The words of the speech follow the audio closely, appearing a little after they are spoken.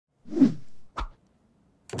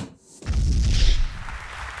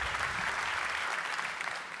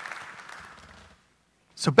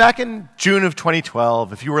So back in June of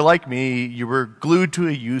 2012, if you were like me, you were glued to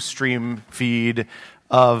a Ustream feed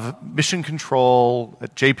of mission control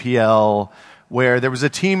at JPL, where there was a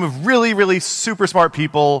team of really, really super smart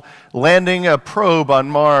people landing a probe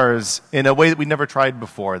on Mars in a way that we never tried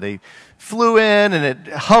before. They flew in, and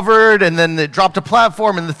it hovered, and then it dropped a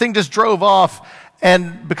platform, and the thing just drove off.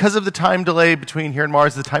 And because of the time delay between here and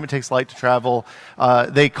Mars, the time it takes light to travel,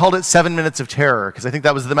 they called it 7 minutes of terror, because I think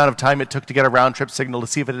that was the amount of time it took to get a round-trip signal to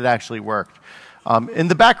see if it had actually worked. In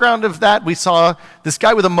the background of that, we saw this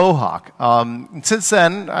guy with a mohawk. Since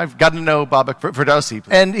then, I've gotten to know Bobak Ferdowsi,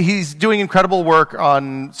 and he's doing incredible work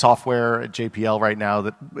on software at JPL right now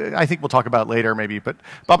that I think we'll talk about later, maybe. But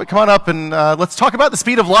Bobak, come on up, and let's talk about the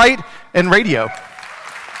speed of light and radio.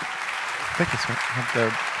 I think this one,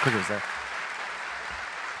 the clicker's there.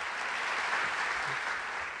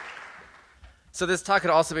 So this talk could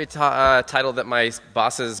also be titled that my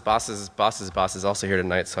boss's also here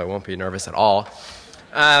tonight, so I won't be nervous at all.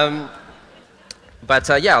 Yeah,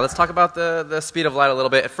 let's talk about the speed of light a little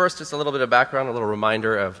bit. At first, just a little bit of background, a little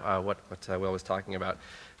reminder of what Will was talking about.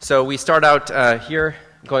 So we start out here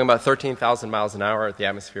going about 13,000 miles an hour at the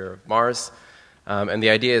atmosphere of Mars. And the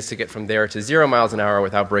idea is to get from there to 0 miles an hour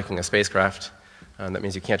without breaking a spacecraft. That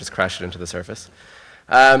means you can't just crash it into the surface.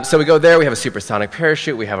 So we go there, we have a supersonic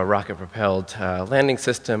parachute, we have a rocket-propelled landing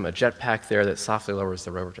system, a jetpack there that softly lowers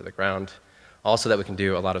the rover to the ground, also that we can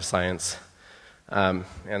do a lot of science. And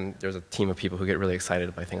there's a team of people who get really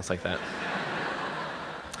excited by things like that.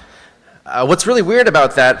 What's really weird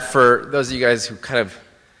about that, for those of you guys who kind of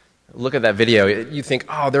look at that video, you think,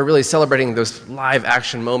 oh, they're really celebrating those live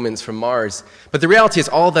action moments from Mars. But the reality is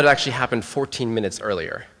all that actually happened 14 minutes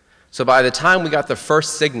earlier. So by the time we got the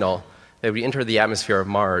first signal that we entered the atmosphere of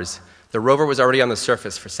Mars, the rover was already on the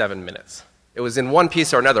surface for 7 minutes. It was in one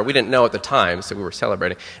piece or another. We didn't know at the time, so we were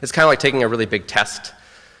celebrating. It's kind of like taking a really big test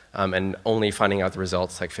and only finding out the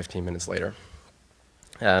results like 15 minutes later.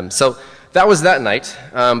 So that was that night.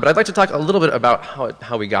 But I'd like to talk a little bit about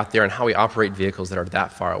how we got there and how we operate vehicles that are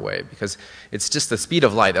that far away, because it's just the speed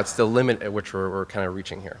of light. That's the limit at which we're kind of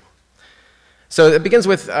reaching here. So it begins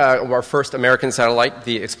with our first American satellite.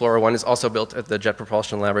 The Explorer 1 is also built at the Jet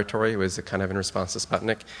Propulsion Laboratory. It was kind of in response to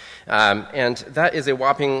Sputnik. And that is a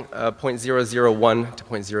whopping 0.001 to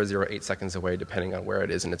 0.008 seconds away, depending on where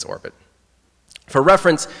it is in its orbit. For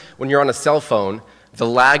reference, when you're on a cell phone, the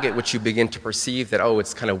lag at which you begin to perceive that, oh,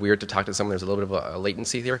 it's kind of weird to talk to someone, there's a little bit of a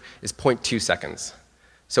latency there, is 0.2 seconds.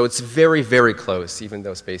 So it's very, very close, even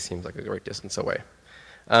though space seems like a great distance away.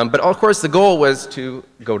 But of course, the goal was to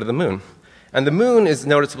go to the moon. And the moon is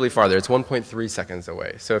noticeably farther. It's 1.3 seconds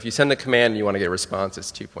away. So if you send a command and you want to get a response,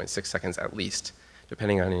 it's 2.6 seconds at least,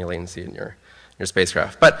 depending on any latency in your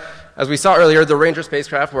spacecraft. But as we saw earlier, the Ranger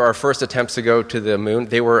spacecraft were our first attempts to go to the moon.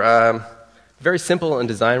 They were very simple in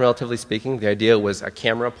design, relatively speaking. The idea was a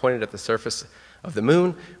camera pointed at the surface of the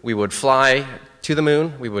moon. We would fly to the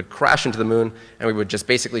moon, we would crash into the moon, and we would just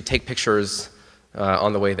basically take pictures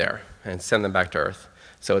on the way there and send them back to Earth.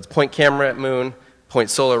 So it's point camera at moon, point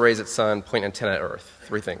solar rays at sun, point antenna at Earth.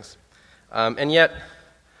 3 things. And yet,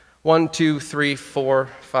 1, 2, 3, 4,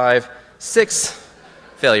 5, 6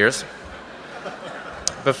 failures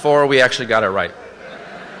before we actually got it right.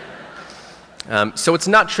 So it's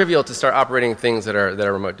not trivial to start operating things that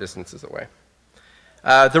are remote distances away.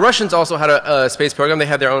 The Russians also had a space program. They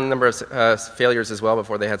had their own number of failures as well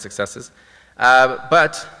before they had successes.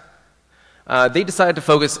 But they decided to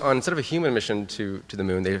focus on, instead of a human mission to the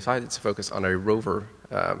moon, they decided to focus on a rover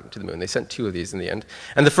to the moon. They sent 2 of these in the end.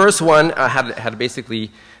 And the first one had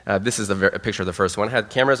basically, this is a picture of the first one, had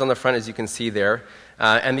cameras on the front, as you can see there.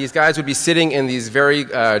 And these guys would be sitting in these very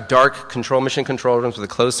dark mission control rooms with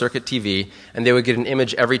a closed circuit TV, and they would get an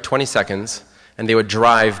image every 20 seconds, and they would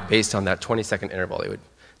drive based on that 20-second interval.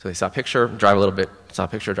 So they saw a picture, drive a little bit, saw a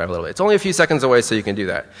picture, drive a little bit. It's only a few seconds away, so you can do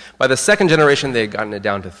that. By the second generation, they had gotten it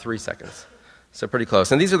down to 3 seconds. So pretty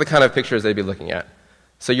close. And these are the kind of pictures they'd be looking at.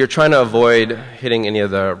 So you're trying to avoid hitting any of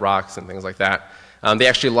the rocks and things like that. They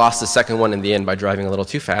actually lost the second one in the end by driving a little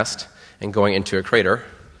too fast and going into a crater.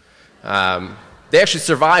 They actually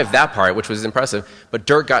survived that part, which was impressive, but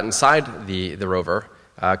dirt got inside the rover,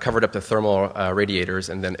 covered up the thermal radiators,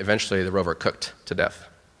 and then eventually the rover cooked to death.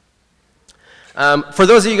 For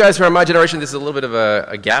those of you guys who are my generation, this is a little bit of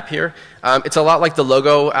a gap here. It's a lot like the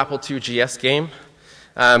Logo Apple II GS game.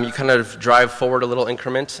 You kind of drive forward a little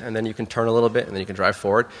increment, and then you can turn a little bit, and then you can drive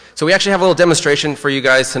forward. So we actually have a little demonstration for you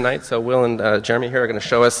guys tonight. So Will and Jeremy here are going to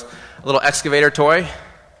show us a little excavator toy.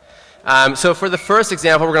 So for the first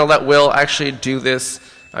example, we're going to let Will actually do this.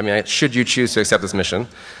 I mean, should you choose to accept this mission.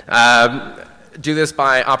 do this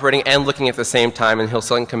by operating and looking at the same time, and he'll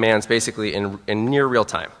send commands basically in near real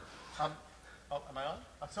time. Am I on?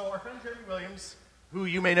 So our friend Jeremy Williams, who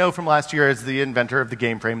you may know from last year as the inventor of the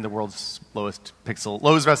game frame, the world's lowest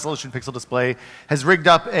resolution pixel display, has rigged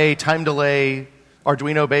up a time delay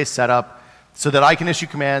Arduino-based setup so that I can issue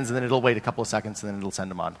commands, and then it'll wait a couple of seconds, and then it'll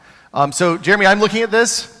send them on. So Jeremy, I'm looking at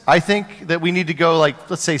this. I think that we need to go, like,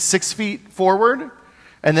 let's say 6 feet forward,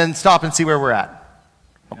 and then stop and see where we're at.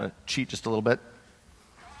 I'm going to cheat just a little bit.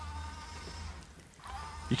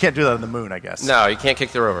 You can't do that on the moon, I guess. No, you can't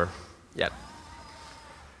kick the rover yet.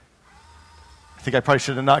 I think I probably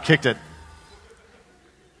should have not kicked it.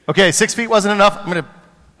 Okay, 6 feet wasn't enough. I'm going to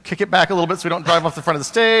kick it back a little bit so we don't drive off the front of the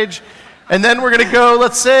stage. And then we're going to go,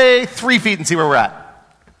 let's say, 3 feet and see where we're at.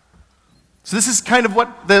 So this is kind of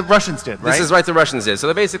what the Russians did, right? This is what the Russians did.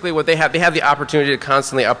 So basically what they have the opportunity to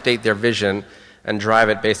constantly update their vision and drive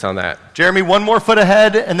it based on that. Jeremy, 1 more foot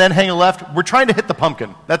ahead and then hang a left. We're trying to hit the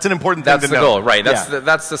pumpkin. That's an important thing to know. That's the goal, right.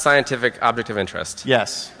 That's the scientific object of interest.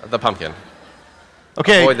 Yes. The pumpkin.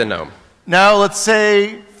 Okay. Avoid the gnome. Now let's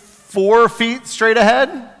say 4 feet straight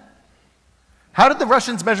ahead. How did the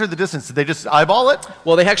Russians measure the distance? Did they just eyeball it?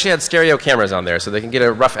 Well, they actually had stereo cameras on there, so they can get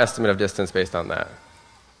a rough estimate of distance based on that.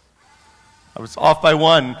 I was off by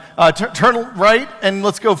 1. Turn right and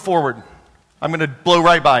let's go forward. I'm going to blow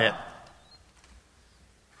right by it.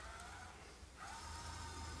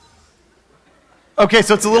 Okay,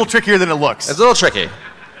 so it's a little trickier than it looks. It's a little tricky,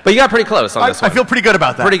 but you got pretty close on this one. I feel pretty good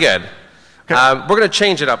about that. Pretty good. Okay. We're going to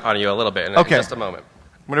change it up on you a little bit in just a moment.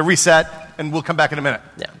 I'm going to reset, and we'll come back in a minute.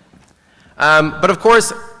 Yeah. But of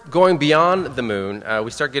course, going beyond the moon,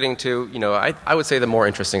 we start getting to, I would say the more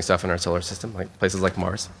interesting stuff in our solar system, like places like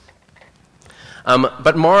Mars.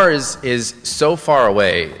 But Mars is so far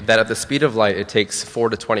away that at the speed of light, it takes 4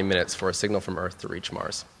 to 20 minutes for a signal from Earth to reach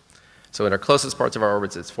Mars. So in our closest parts of our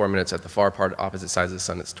orbits, it's 4 minutes. At the far part, opposite sides of the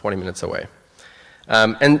sun, it's 20 minutes away.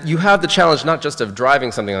 And you have the challenge not just of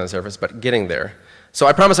driving something on the surface, but getting there. So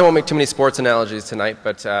I promise I won't make too many sports analogies tonight,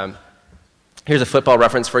 but here's a football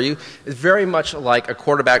reference for you. It's very much like a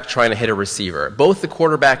quarterback trying to hit a receiver. Both the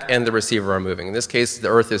quarterback and the receiver are moving. In this case, the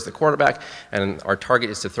Earth is the quarterback, and our target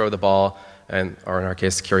is to throw the ball, or in our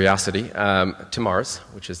case, Curiosity, to Mars,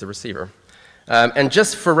 which is the receiver. And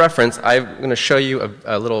just for reference, I'm going to show you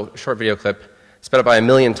a little short video clip sped up by 1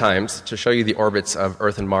 million times to show you the orbits of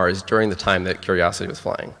Earth and Mars during the time that Curiosity was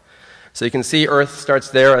flying. So you can see Earth starts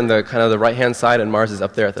there on the kind of the right-hand side, and Mars is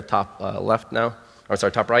up there at the top left now, or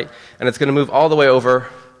sorry, top right. And it's going to move all the way over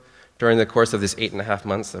during the course of this 8.5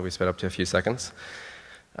 months that we sped up to a few seconds.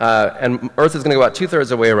 And Earth is going to go about 2/3 of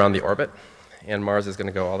the way around the orbit, and Mars is going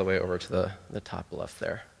to go all the way over to the top left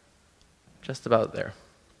there, just about there.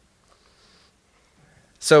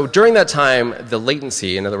 So during that time, the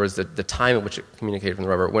latency, in other words, the time at which it communicated from the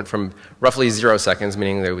rover, went from roughly 0 seconds,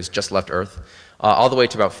 meaning that it was just left Earth, all the way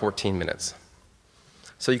to about 14 minutes.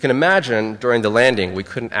 So you can imagine during the landing, we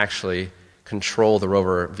couldn't actually control the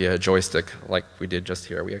rover via a joystick like we did just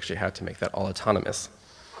here. We actually had to make that all autonomous.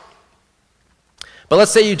 But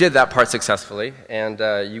let's say you did that part successfully, and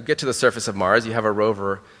you get to the surface of Mars. You have a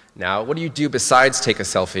rover now. What do you do besides take a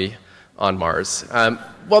selfie on Mars?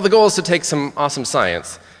 Well, the goal is to take some awesome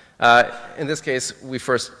science. In this case, we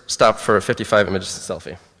first stopped for a 55-image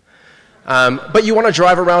selfie. But you want to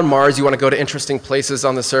drive around Mars. You want to go to interesting places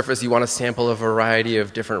on the surface. You want to sample a variety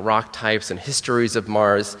of different rock types and histories of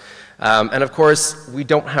Mars. And of course, we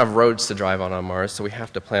don't have roads to drive on Mars, so we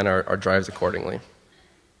have to plan our drives accordingly.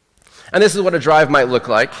 And this is what a drive might look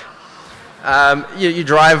like. You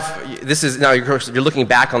drive, this is, now you're looking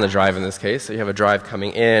back on the drive in this case, so you have a drive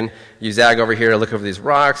coming in, you zag over here to look over these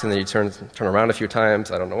rocks, and then you turn around a few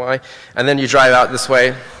times, I don't know why, and then you drive out this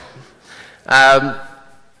way.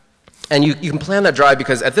 And you can plan that drive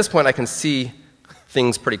because at this point I can see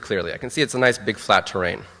things pretty clearly. I can see it's a nice big flat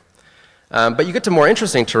terrain. But you get to more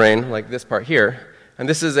interesting terrain, like this part here, and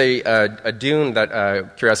this is a dune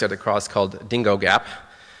that Curiosity had to cross called Dingo Gap.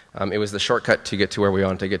 It was the shortcut to get to where we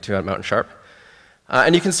wanted to get to at Mountain Sharp.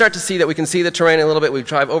 And you can start to see that we can see the terrain a little bit. We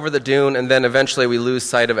drive over the dune, and then eventually we lose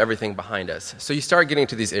sight of everything behind us. So you start getting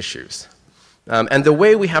to these issues. And the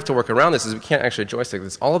way we have to work around this is we can't actually joystick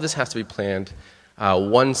this. All of this has to be planned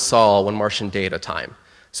one sol, one Martian day at a time.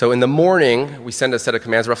 So in the morning, we send a set of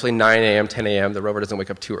commands, roughly 9 a.m., 10 a.m. The rover doesn't wake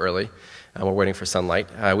up too early. We're waiting for sunlight.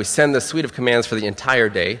 We send the suite of commands for the entire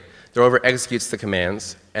day. The rover executes the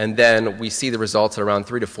commands, and then we see the results at around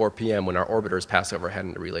 3 to 4 p.m. when our orbiters pass overhead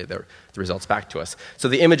and relay the results back to us. So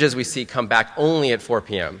the images we see come back only at 4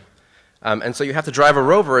 p.m. And so you have to drive a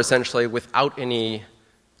rover essentially without any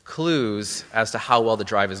clues as to how well the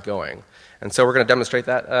drive is going. And so we're going to demonstrate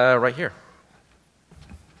that right here.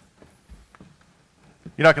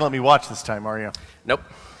 You're not going to let me watch this time, are you? Nope.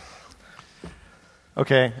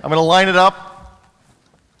 Okay, I'm going to line it up.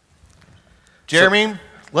 Jeremy,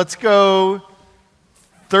 let's go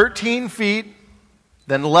 13 feet,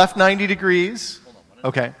 then left 90 degrees.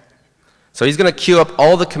 Okay. So he's going to queue up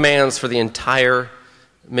all the commands for the entire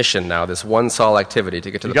mission now, this one sol activity to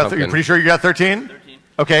get to the pumpkin. You're pretty sure you got 13? 13.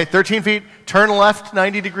 Okay, 13 feet, turn left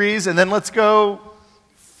 90 degrees, and then let's go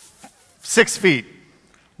 6 feet.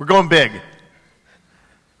 We're going big.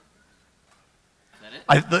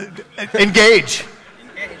 Is that it? Engage.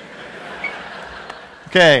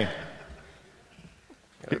 Okay.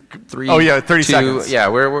 3, oh, yeah, 30 2, seconds. Yeah,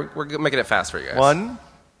 we're making it fast for you guys. 1,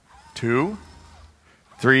 2,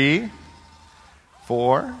 3,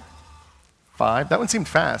 4, 5. That one seemed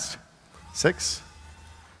fast. 6,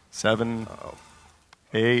 7,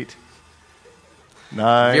 8,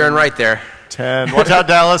 9. You're in right there. 10. Watch out,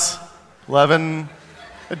 Dallas. 11.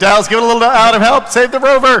 Dallas, give it a little out of help. Save the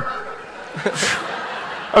rover.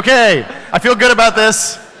 Okay, I feel good about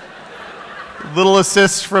this. Little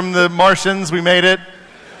assist from the Martians. We made it.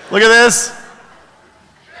 Look at this.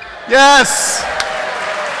 Yes.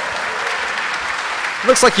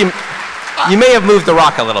 Looks like you may have moved the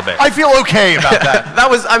rock a little bit. I feel okay about that. That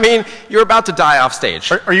was, I mean, you're about to die off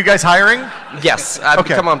stage. Are you guys hiring? Yes.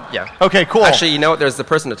 Okay. Come on, yeah. Okay, cool. Actually, you know what? There's the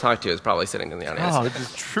person to talk to is probably sitting in the audience. Oh, this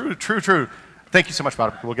is true. Thank you so much,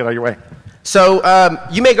 Bob. We'll get out of your way. So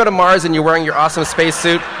you may go to Mars and you're wearing your awesome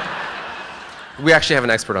spacesuit. We actually have an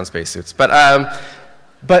expert on spacesuits.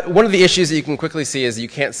 But one of the issues that you can quickly see is you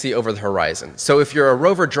can't see over the horizon. So if you're a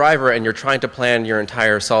rover driver and you're trying to plan your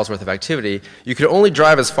entire sol's worth of activity, you could only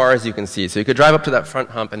drive as far as you can see. So you could drive up to that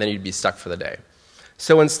front hump and then you'd be stuck for the day.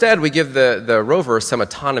 So instead, we give the rover some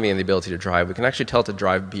autonomy and the ability to drive. We can actually tell it to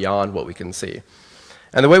drive beyond what we can see.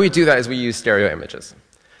 And the way we do that is we use stereo images.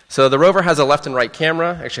 So the rover has a left and right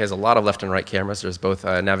camera. Actually has a lot of left and right cameras. There's both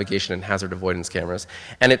navigation and hazard avoidance cameras.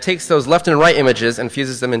 And it takes those left and right images and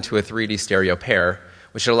fuses them into a 3D stereo pair,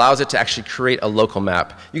 which allows it to actually create a local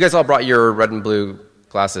map. You guys all brought your red and blue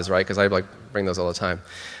glasses, right? Because I bring those all the time.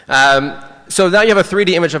 So now you have a 3D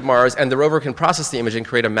image of Mars, and the rover can process the image and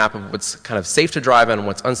create a map of what's kind of safe to drive on and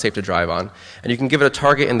what's unsafe to drive on. And you can give it a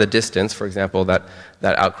target in the distance, for example, that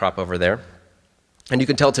outcrop over there. And you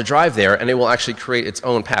can tell it to drive there, and it will actually create its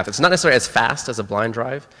own path. It's not necessarily as fast as a blind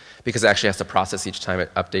drive, because it actually has to process each time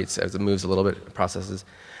it updates. As it moves a little bit, it processes.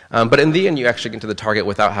 But in the end, you actually get to the target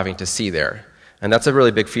without having to see there. And that's a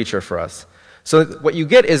really big feature for us. So what you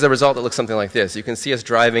get is a result that looks something like this. You can see us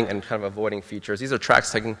driving and kind of avoiding features. These are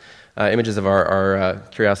tracks taking images of our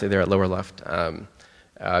Curiosity there at lower left,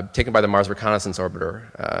 taken by the Mars Reconnaissance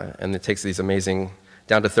Orbiter. And it takes these amazing,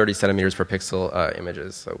 down to 30 centimeters per pixel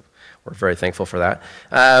images. So we're very thankful for that.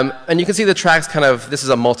 And you can see the tracks kind of, this is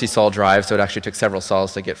a multi-sol drive, so it actually took several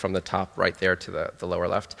sols to get from the top right there to the lower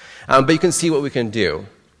left. But you can see what we can do.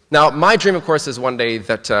 Now, my dream, of course, is one day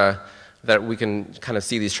that we can kind of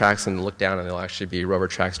see these tracks and look down and they'll actually be rover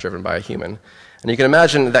tracks driven by a human. And you can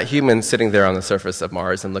imagine that human sitting there on the surface of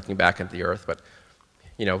Mars and looking back at the Earth, but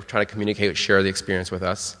trying to communicate, share the experience with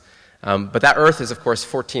us. But that Earth is, of course,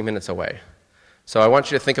 14 minutes away. So I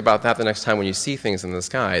want you to think about that the next time when you see things in the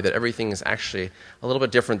sky, that everything is actually a little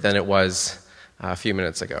bit different than it was a few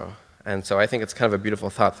minutes ago. And so I think it's kind of a beautiful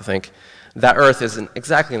thought to think that Earth isn't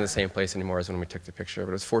exactly in the same place anymore as when we took the picture, but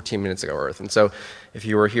it was 14 minutes ago Earth. And so if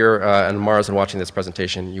you were here on Mars and watching this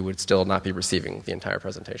presentation, you would still not be receiving the entire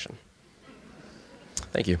presentation.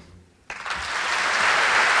 Thank you.